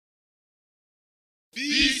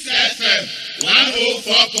Peace FM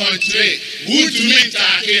 104.3. Good to meet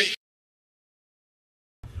you.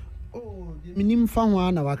 Oh, the minimum fan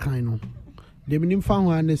one our kind no. The minimum fan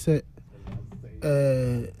one is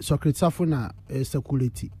Socrates na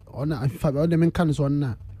security. On in fact all the men can is on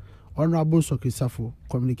na. Honorable Socrates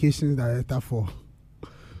communications director for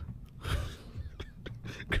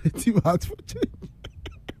creative output.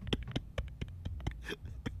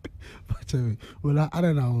 Well, I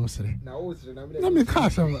don't know. Let me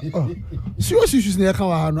catch him. Oh, serious issues near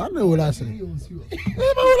Kawan. I know what I say.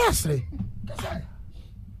 What I say.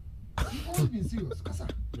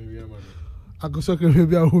 I go so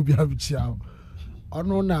maybe I will be happy. I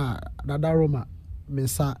know na Roma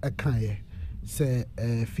Mensa Ekaye say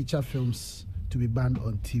feature films to be banned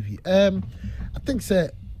on TV. I think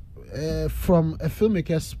say from a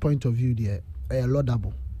filmmaker's point of view, there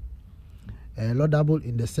laudable. Laudable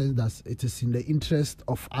in the sense that it is in the interest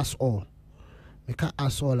of us all. Make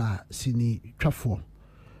us all sini trafo.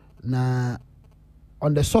 Na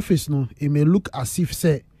on the surface no, it may look as if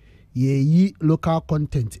say ye local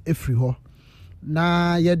content every ho.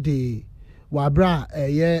 Na ye de wabra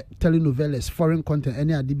ye telenovelas foreign content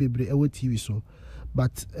any adibebre ewo TV so.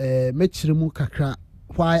 But mechiremu kakra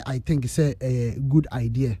why I think say a good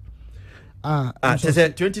idea.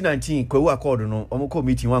 Just 2019 Kofi Accord no omo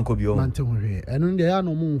meeting one ko bi o mante ho hwe eno de ya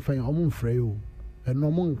no mo mfa omo mfrɛ o eno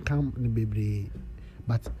mo nkam ne bebre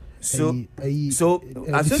but so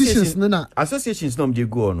associations no mje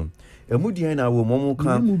go no emu di na wo mo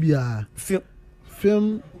kan mu bia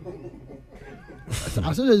film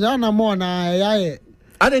association na mo na ya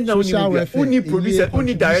aden na uni producer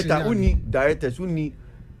uni director uni directors uni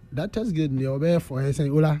that is good ne obey for he say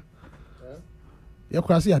ola ya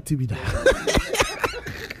kwasi atibida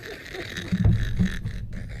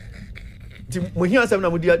mo hian asem na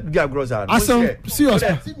mo di agrosa asem serious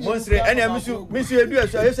monsre ene misu edu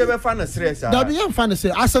eso ayese be fa na stress da bi yan fa na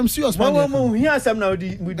say asem serious mo hian asem na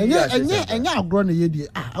di enye agro na yedi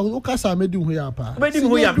o kasa medi hu ya pa medi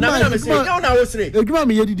hu ya na me say na wo sre eduma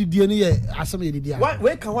me yedi die ne ye asem yedi dia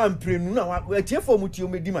we ka wa mprenu na wa tie for mu tie o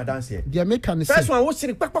medi madanse dia make can say first one wo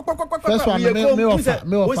sre first one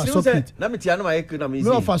me offer socket na me tie na ma ye na me me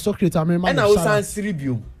offer socket am me na wo san sre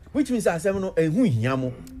biom which means asem no ehu hia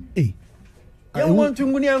mo I want to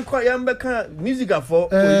music for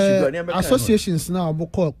associations now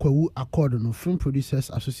call Kofi Accord no Film Producers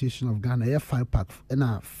Association of Ghana 5pack and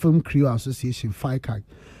a Film Crew Association 5pack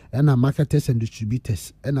and a Marketers and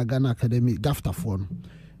Distributors and a Ghana Academy GAFTA phone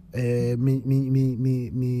me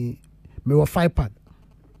 5pack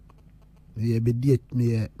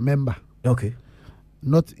me a member. Okay,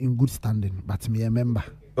 not in good standing but me a member.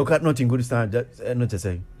 Okay, not in good standing, not to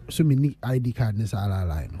say. So many ID card is all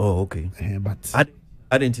line. Oh, okay. But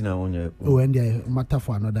I didn't know on your. Oh, and the matter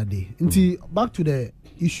for another day. Back to the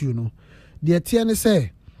issue, no. The TN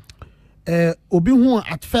say, obi who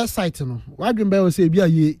at first sight, no. Why do you say be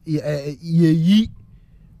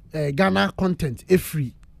a Ghana content,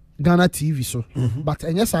 free Ghana TV so. But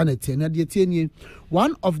and yes, I the TN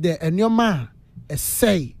one of the enyoma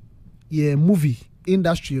say ye movie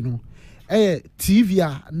industry, no. TV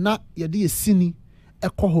na ye di sini.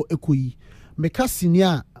 Ekoho ekoyi meka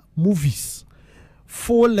senior movies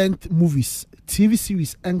full length movies TV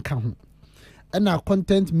series enka ho and our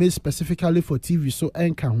content made specifically for TV so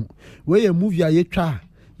enka ho where a movie a yetwa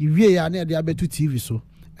yiwie ya na de abeto TV so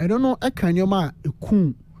I don't know eka nyoma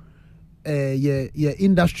ekun ye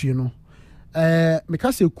industry no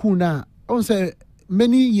meka se ekun na on say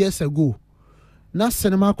many years ago na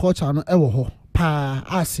cinema culture no ewo ho pa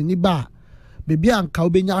asini ba baby anka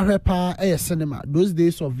obenya hwepa cinema those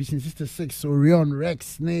days of Vision 66 Orion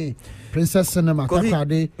Rex ne Princess Cinema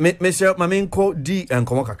takwade me say mama nko di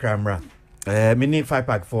enkomo kakramra mini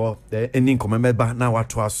 5pack for the ending komemba na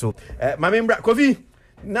wato aso mama mbra Kofi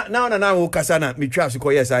na wo kasa na me twa so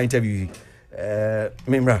ko yes I interview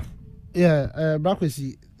membra yeah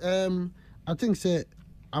brakwesi I think say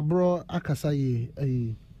abro akasa ye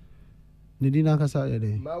Nidina kasa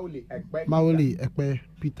yede Mauli Ekpe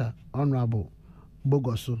Peter Honorable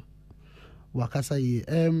Bogoso wakasa ye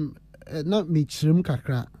not me chrim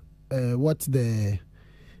kakra what the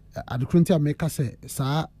adekunti ameka say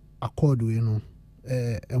sa accord we no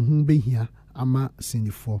ehun behia ama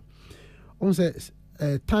sinifo on say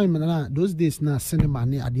time na those days na cinema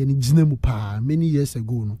ne ade ni gina mu pa many years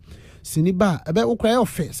ago no siniba ebe ukra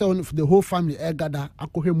ofe say the whole family gather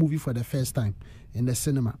akohwe movie for the first time in the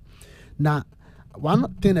cinema. Now,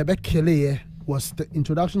 one thing about Kelly was the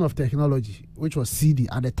introduction of technology, which was CD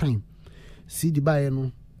at the time. CD by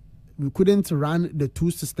we couldn't run the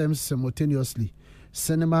two systems simultaneously,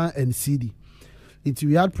 cinema and CD.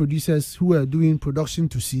 We had producers who were doing production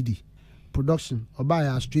to CD, production or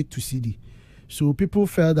buy straight to CD. So people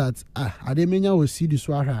felt that Ademenya was CD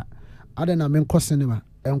swara, Aden amenko cinema,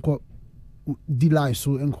 enko delay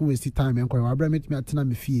so enko waste time enko wabra met me atena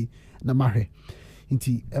me fie na mahwe.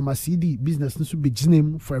 Inti ema CD business no so be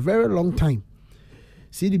ginem for a very long time.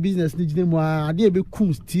 CD business ni ginem wa ade be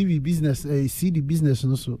kum TV business CD business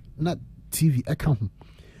no so not TV account.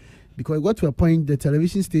 Because it got to a point the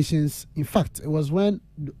television stations, in fact, it was when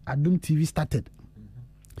Adum TV started.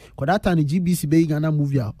 Because that time the GBC be Ghana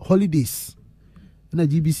movie holidays. And the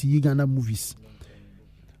GBC Ghana movies.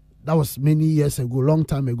 That was many years ago, long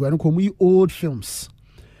time ago. And we old films.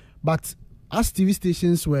 But as TV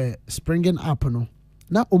stations were springing up,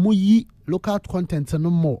 now omuyi local content no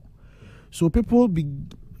more. So people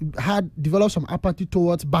had developed some apathy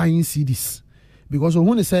towards buying CDs. Because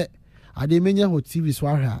when they say Ademenya ho TV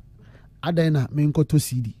swara Adena menko to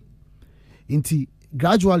CD. Inti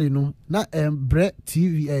gradually no na bre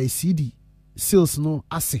TV CD sales no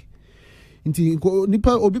ase. Inti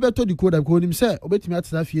nipa obi beto decoder ko nim say obetimi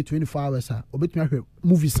atena fie 24 hours obetimi ahwe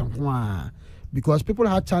movies nko because people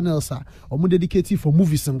had channels omo dedicated for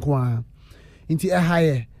movies nko inti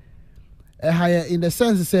higher in the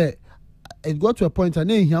sense say it got to a point and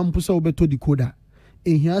then hia mpusa obeto decoder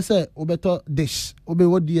hia say obeto dish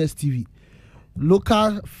obewo DSTV.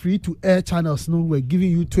 Local free-to-air channels were giving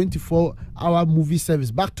you 24-hour movie service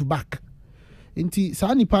back to back. Inti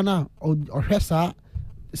sa nipa na or hesa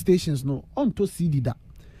stations on to CD that,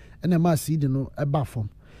 and ma CD eba form.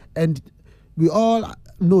 And we all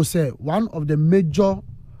know say one of the major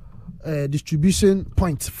distribution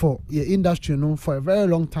points for the industry for a very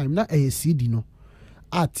long time na a CD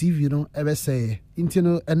TV ever say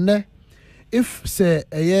inti and if say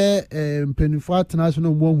a penifo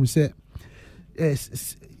international one who say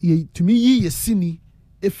to me ye sini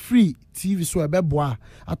a free TV so beboa.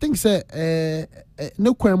 I think say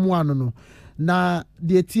no kwemu no na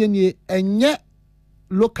the TNA enye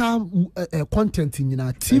local content in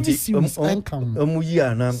TV series encount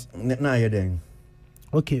omuyi na yeden.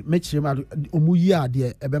 Okay, make sure omuyi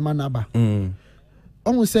de ebema naba.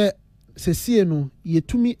 Omu say sie no ye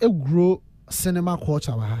tumi grow cinema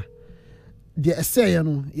culture wa ha. The essay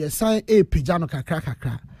no ye sign a pijano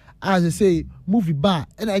kakra. As I say, movie bar,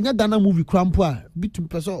 and I got Ghana movie crampo between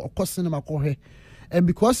person or cost cinema corre. And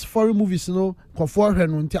because foreign movies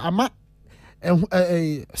conform ama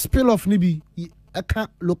a spill off nibi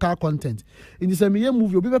local content. In the same year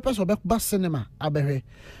movie, be person back cinema abehe.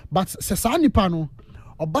 But Sesani pano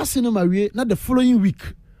or bus cinema we not the following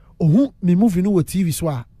week. Or who me movie no TV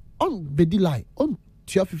swa on bedilai on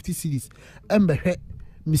 1250 CDs. Embehe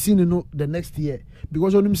me seen no the next year.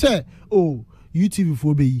 Because when him say, oh, YouTube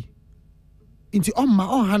for be into on my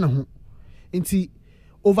own hand into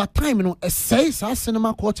over time a say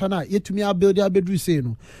cinema culture na yet to me I build their bedroom say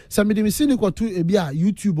some me see ko to e bia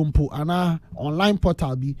YouTube mpo ana online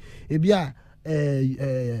portal bi e bia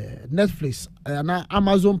Netflix ana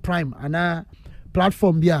Amazon Prime ana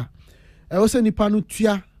platform bia e wo say nipa no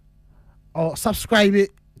tua or subscribe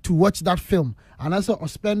to watch that film and also or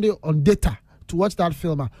spend it on data to watch that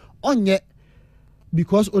film onye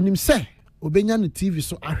because onim say obenya ne TV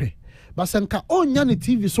so ahwe basanka onya ne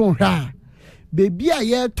TV so hwa baby a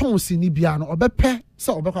ye ton sini bia no obepe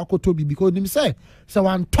se obekwa koto bi because onim say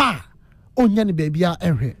wan twa onya ne baby a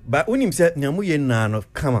ehwe but onim say nyamu ye na no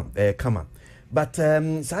come but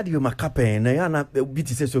sadio makapen na yana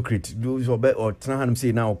biti say secret do so be or tran hanum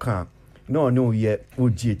say na o kan no ye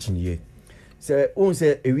oji echiniye say on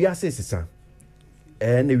say ewiase sesa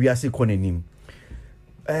na ewiase konanim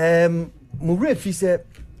mu refi say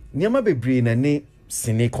niama bebre na ne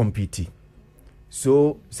sine compete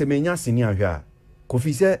so se menya sine ahwa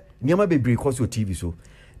Kofi say niama bebre cause your TV so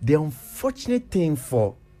the unfortunate thing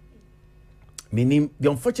for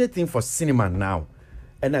cinema now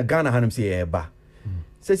and a Ghana hanum say eba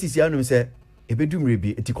say sisi hanum say ebedum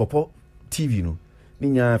rebi etikopo TV no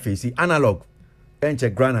ninya face analog enche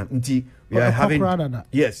grana nti we are having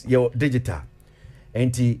yes your digital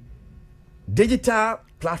anti digital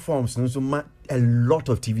platforms no so a lot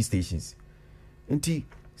of TV stations. Nti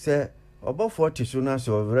say about 40 so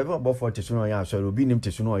so reven about 40 so ya so obi nim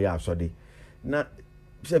te so no ya so de na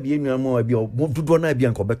say be enu mo bi dodo na bi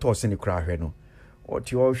anko beto se ne kra hwe no o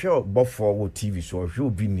ti o hwe about 4 TV so hwe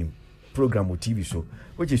obi nim program o TV so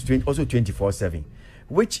which is also 24/7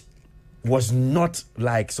 which was not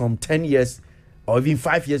like some 10 years or even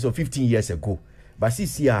 5 years or 15 years ago but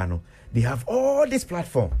CCR no they have all this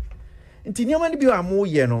platform. Nti niam ani bi wa mo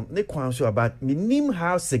ye no ne kwan so about minim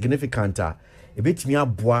how significant ebetimi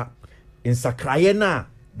aboa in sakraye na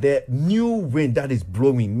the new wind that is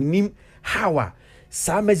blowing minim how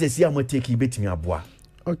Some measures here I'm taking bit me aboa.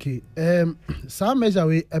 Okay. Some measure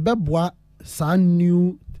we ebeboa some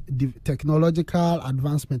new technological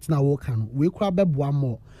advancements now working. We could ebeboa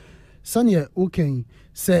more. Sanya okay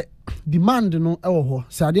say demand no ewo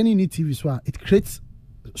say I didn't need TV so it creates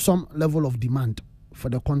some level of demand for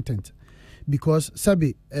the content because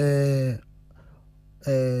sabi where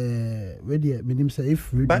the minimum say if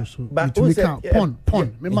radio so it make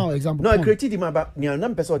porn me my example no I created demand but me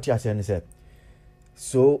am person what you say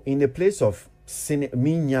so in the place of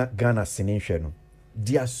minya Ghana sinenhwe no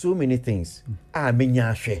there are so many things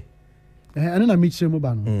minya hwe and na me chere mo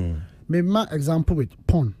ba no me ma example with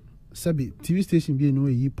porn. Sabi TV station be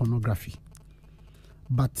no pornography,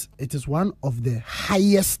 but it is one of the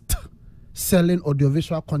highest selling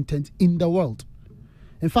audiovisual content in the world.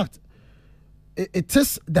 In fact, it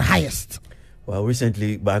is the highest. Well,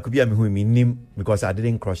 recently, but I could be who me name because I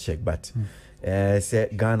didn't cross check, but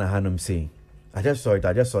said Ghana Hanum saying, I just saw it.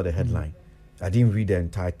 I just saw the headline. I didn't read the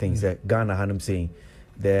entire thing. Said Ghana Hanum saying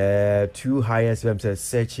the two highest websites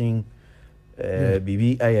searching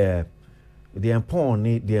BB the porn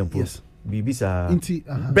need the yes. BB's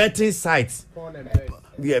betting sites.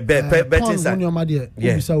 Yeah, betting sites.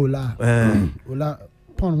 Yeah. Ola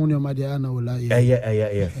porn when your mother na ola.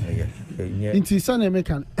 Yeah. Inti son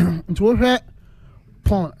American. Into where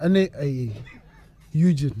porn and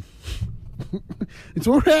Eugene. It's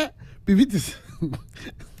where BB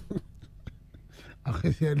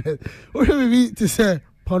where to say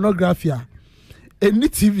pornography. Any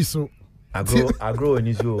TV so. I grow in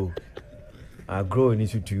his own. I grow in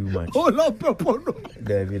issue too much. Oh, no, no.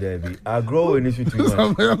 Debbie. I grow in issue too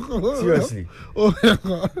much. Seriously. Oh,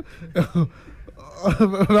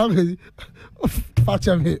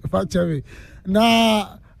 Facha me.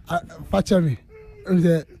 Nah, facha me.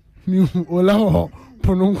 The new Ola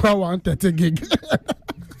Ponunga 130 gig.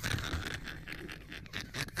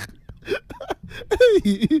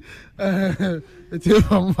 It's a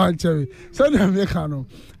from facha me. So the Americano.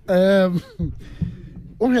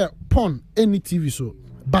 Okay, porn, any TV show,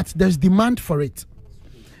 but there's demand for it,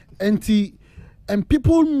 and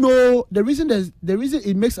people know the reason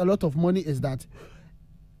it makes a lot of money is that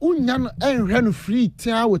unyan free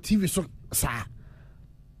TV show sa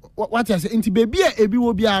what I say inti baby ebi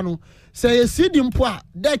wo bia no say you see the mpo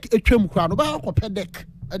deck etwam kwa no ba akopɛ deck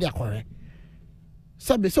e dey akɔre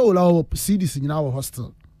sabe so ola CDs in our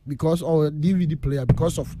hostel because or DVD player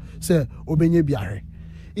because of say obenye biare.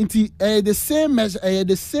 Inti the same as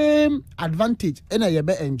the same advantage and I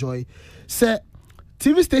be enjoy say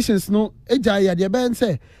TV stations no eja ya de be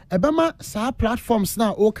say ebema sa platforms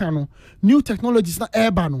na o kanu new technologies na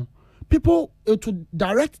urban people to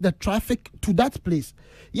direct the traffic to that place.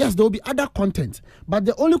 Yes, there will be other content, but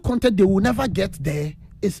the only content they will never get there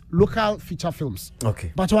is local feature films.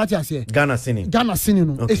 Okay. But what I say? Ghana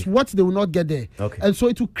Cine. Okay. Is what they will not get there. Okay. And so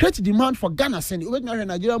it will create demand for Ghana Cine. We not hear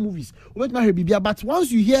Nigerian movies. We not hear Bibia. But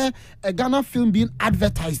once you hear a Ghana film being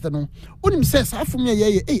advertised, no, unim says half from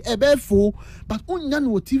here, full, but unyan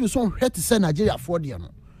wo TV so hurt to say Nigeria for the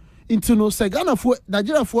no. Into no say Ghana for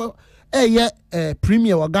Nigeria for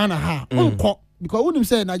premier or Ghana ha. Because when you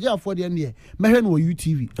say Nigeria for the end mehen wo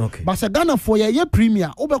UTV. Okay. But say Ghana for ye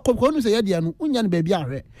premier, obe ko say ye dia no unya no baby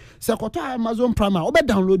ahwe. Say koto Amazon Prime obe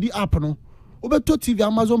download the app no. Obe to TV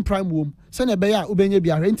Amazon Prime wom. Say na be ya obenye bi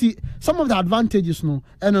ahwe. Nti some of the advantages no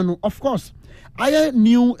no of course. I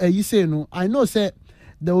knew you say no. I know say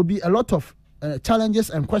there will be a lot of challenges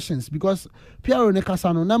and questions because Pierre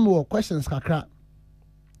Nekasa no number questions kakra.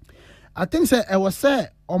 I think say I was say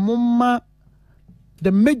omoma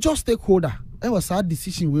the major stakeholder it was our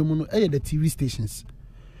decision we the TV stations.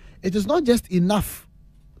 It is not just enough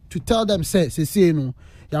to tell them say no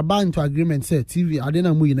you're bound to agreement say TV I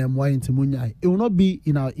didn't move in into munya. It will not be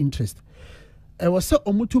in our interest. It was say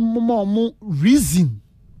omutu reason.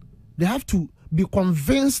 They have to be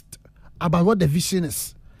convinced about what the vision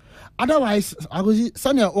is. Otherwise, I was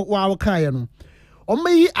Sanya wa kaya no. Or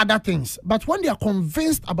maybe other things, but when they are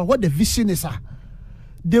convinced about what the vision is,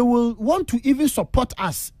 they will want to even support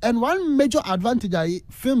us. And one major advantage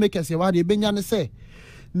filmmakers say,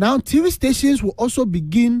 now TV stations will also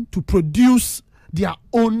begin to produce their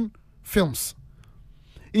own films.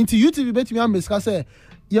 Into YouTube, bet me say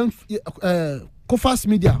young Kofi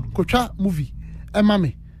Media, Kocha movie,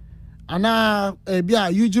 mame,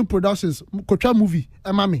 and Eugene Productions, Kocha movie,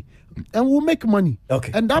 mame, and we'll make money.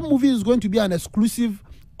 Okay. And that movie is going to be an exclusive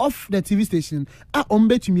of the TV station.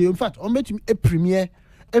 In fact, a premiere.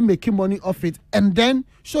 And making money off it, and then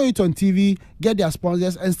show it on TV, get their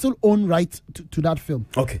sponsors, and still own right to that film.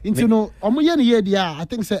 Okay. I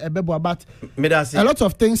think say but a lot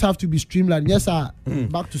of things have to be streamlined. Yes, sir.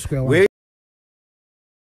 Back to square one.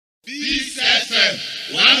 Peace FM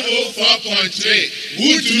 104.3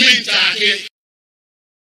 wotumi ntake.